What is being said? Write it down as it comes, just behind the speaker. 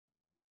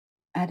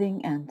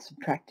adding and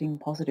subtracting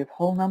positive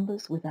whole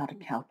numbers without a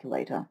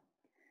calculator.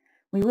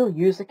 We will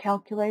use a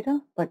calculator,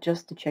 but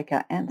just to check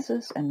our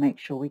answers and make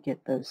sure we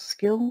get those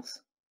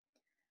skills.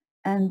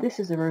 And this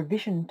is a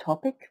revision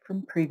topic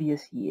from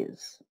previous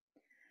years.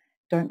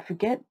 Don't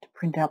forget to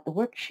print out the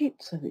worksheet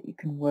so that you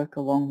can work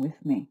along with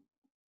me.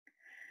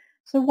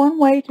 So one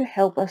way to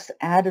help us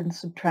add and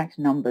subtract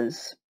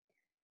numbers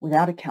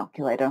without a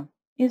calculator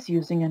is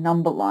using a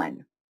number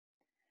line.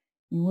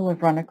 You will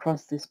have run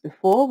across this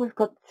before. We've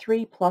got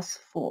 3 plus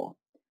 4.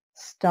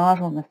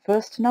 Start on the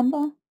first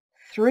number,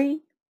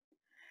 3.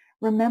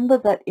 Remember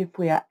that if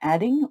we are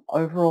adding,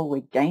 overall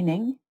we're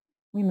gaining.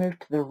 We move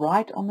to the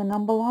right on the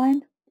number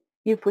line.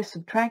 If we're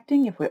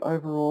subtracting, if we're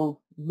overall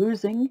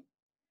losing,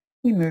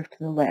 we move to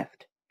the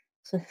left.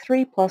 So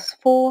 3 plus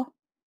 4,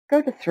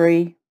 go to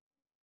 3.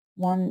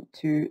 1,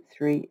 2,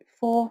 3,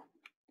 4.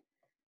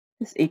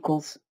 This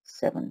equals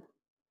 7.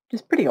 Which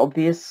is pretty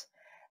obvious,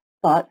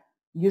 but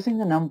using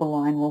the number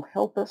line will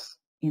help us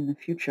in the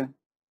future.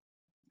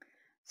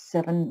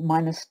 7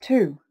 minus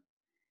 2.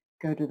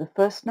 Go to the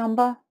first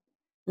number.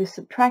 We're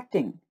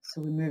subtracting,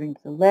 so we're moving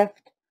to the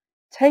left.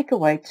 Take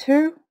away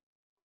 2.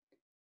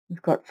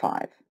 We've got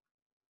 5.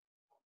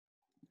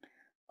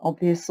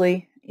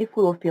 Obviously, if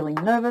we were feeling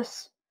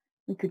nervous,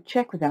 we could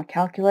check with our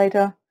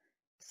calculator.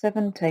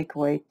 7 take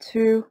away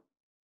 2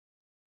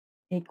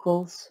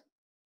 equals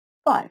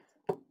 5.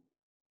 There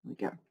we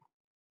go.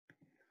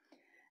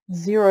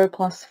 0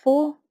 plus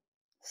 4,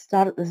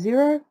 start at the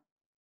 0,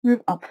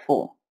 move up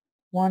 4.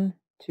 1,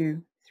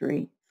 2,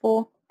 3,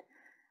 4.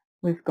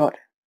 We've got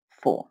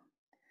 4.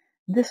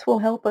 This will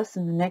help us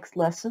in the next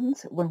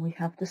lessons when we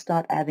have to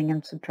start adding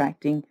and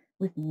subtracting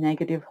with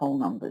negative whole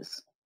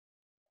numbers.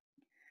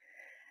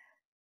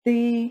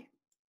 The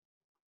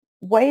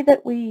way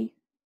that we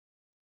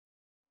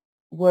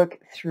work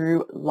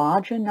through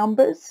larger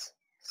numbers,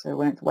 so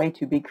when it's way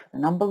too big for the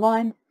number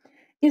line,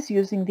 is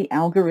using the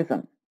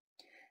algorithm.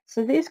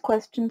 So these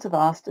questions have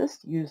asked us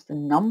to use the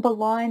number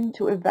line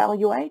to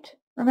evaluate,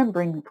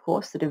 remembering of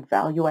course that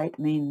evaluate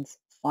means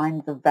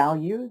find the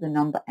value, the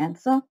number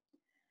answer,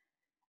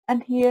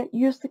 and here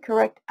use the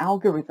correct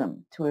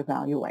algorithm to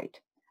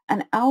evaluate.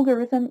 An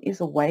algorithm is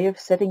a way of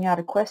setting out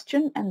a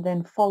question and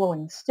then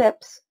following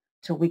steps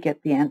till we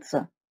get the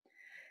answer.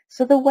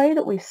 So the way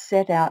that we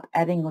set out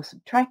adding or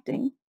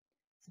subtracting,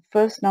 the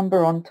first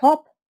number on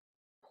top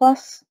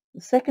plus the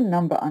second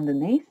number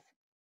underneath.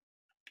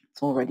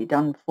 It's already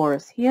done for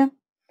us here.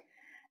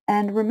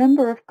 And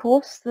remember, of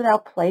course, that our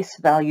place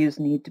values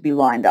need to be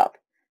lined up.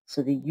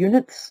 So the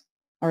units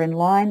are in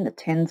line, the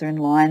tens are in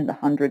line, the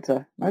hundreds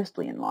are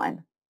mostly in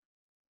line.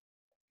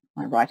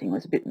 My writing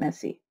was a bit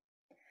messy.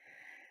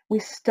 We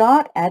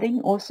start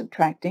adding or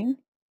subtracting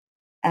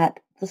at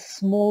the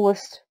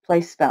smallest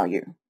place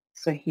value.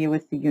 So here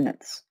with the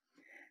units.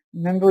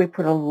 Remember, we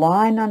put a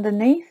line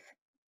underneath.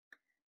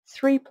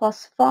 3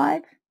 plus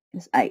 5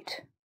 is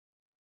 8.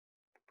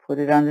 Put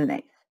it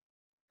underneath.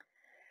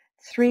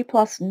 3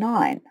 plus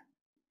 9.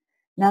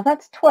 Now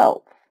that's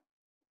 12.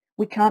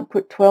 We can't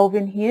put 12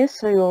 in here,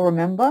 so you'll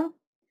remember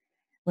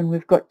when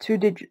we've got 2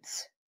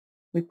 digits,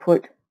 we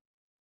put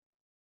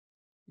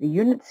the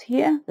units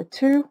here, the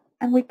 2,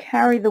 and we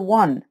carry the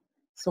 1.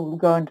 So we'll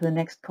go into the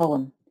next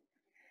column.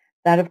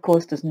 That, of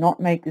course, does not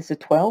make this a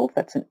 12.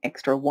 That's an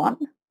extra 1.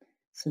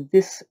 So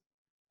this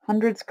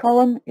hundreds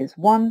column is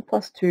 1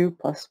 plus 2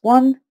 plus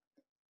 1,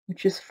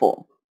 which is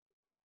 4.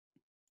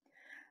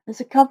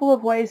 There's a couple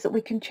of ways that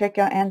we can check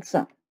our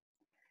answer.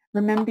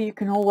 Remember, you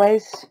can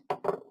always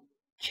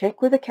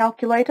check with a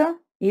calculator,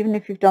 even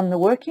if you've done the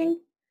working.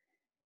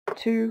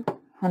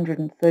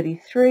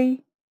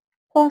 233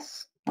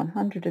 plus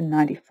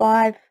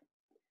 195,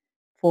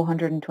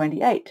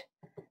 428.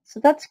 So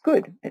that's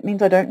good. It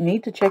means I don't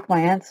need to check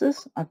my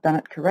answers. I've done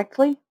it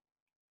correctly.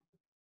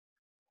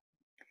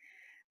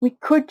 We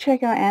could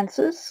check our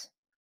answers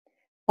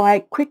by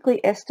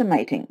quickly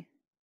estimating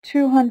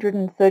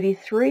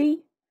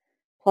 233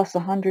 plus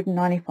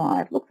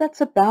 195. Look,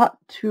 that's about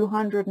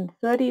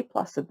 230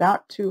 plus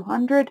about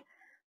 200.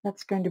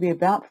 That's going to be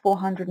about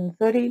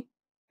 430.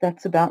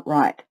 That's about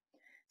right.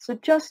 So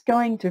just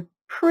going to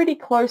pretty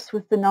close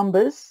with the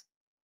numbers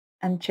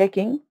and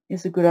checking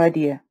is a good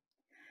idea.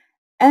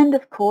 And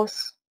of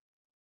course,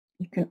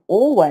 you can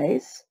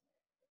always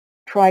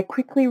try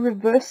quickly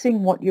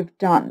reversing what you've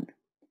done.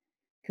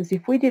 Because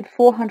if we did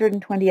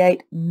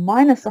 428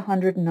 minus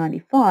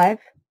 195,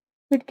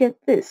 we'd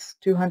get this,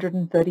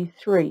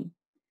 233.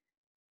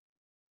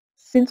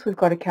 Since we've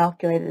got a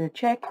calculator to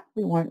check,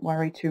 we won't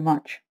worry too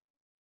much.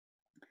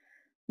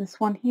 This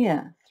one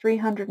here,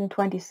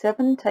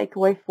 327 take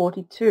away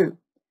 42.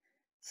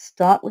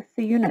 Start with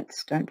the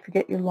units. Don't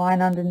forget your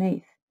line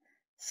underneath.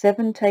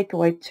 7 take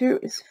away 2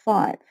 is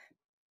 5.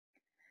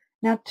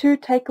 Now 2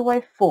 take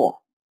away 4.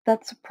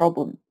 That's a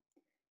problem.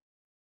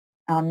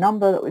 Our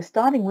number that we're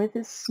starting with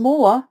is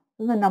smaller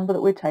than the number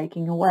that we're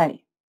taking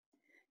away.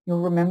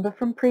 You'll remember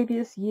from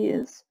previous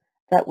years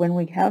that when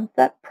we have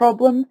that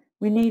problem,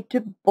 we need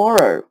to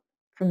borrow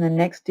from the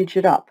next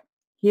digit up.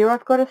 Here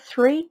I've got a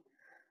 3.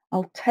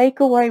 I'll take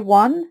away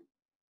 1,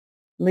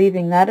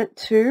 leaving that at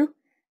 2,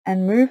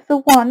 and move the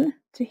 1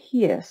 to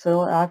here.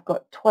 So I've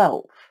got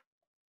 12.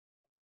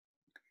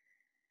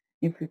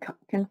 If you're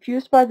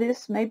confused by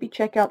this, maybe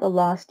check out the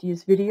last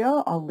year's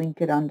video. I'll link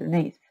it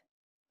underneath.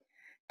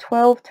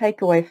 12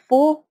 take away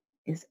 4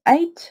 is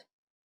 8.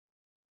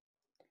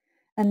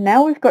 And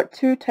now we've got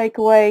 2 take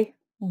away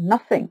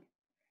nothing.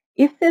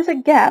 If there's a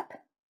gap,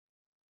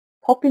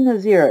 pop in the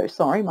 0.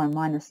 Sorry, my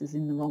minus is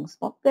in the wrong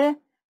spot there.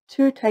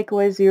 2 take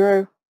away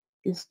 0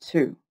 is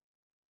 2.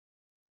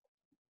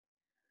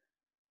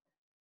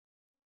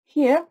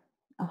 Here,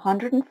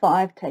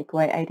 105 take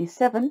away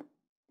 87.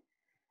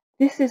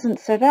 This isn't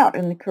set out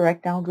in the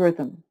correct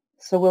algorithm,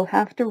 so we'll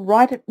have to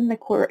write it in the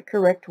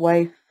correct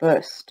way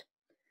first.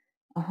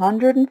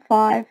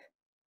 105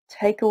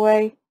 take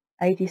away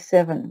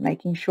 87,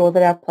 making sure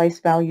that our place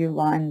value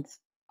lines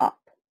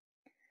up.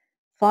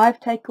 5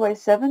 take away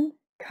 7,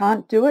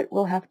 can't do it,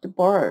 we'll have to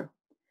borrow.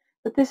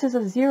 But this is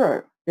a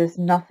 0, there's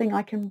nothing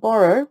I can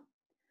borrow.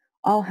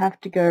 I'll have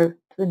to go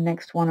to the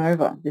next one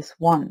over, this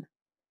 1.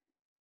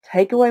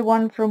 Take away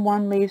 1 from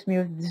 1 leaves me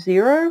with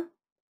 0,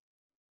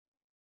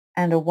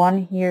 and a 1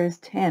 here is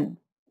 10.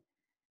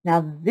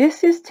 Now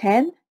this is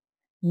 10.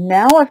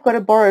 Now I've got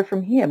to borrow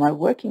from here. My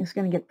working is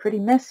going to get pretty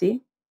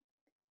messy.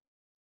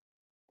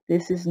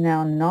 This is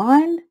now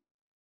 9,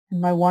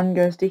 and my 1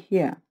 goes to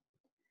here.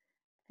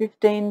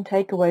 15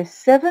 take away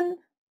 7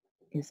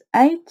 is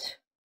 8.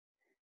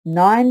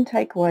 9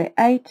 take away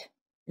 8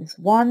 is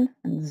 1,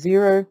 and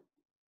 0,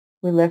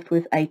 we're left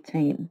with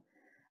 18.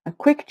 A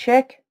quick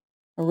check,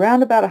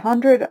 around about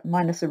 100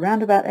 minus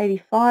around about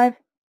 85.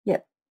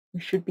 Yep, we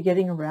should be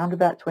getting around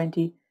about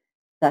 20.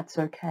 That's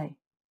okay.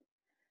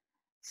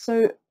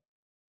 So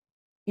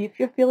if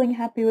you're feeling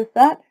happy with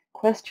that,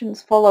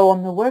 questions follow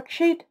on the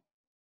worksheet.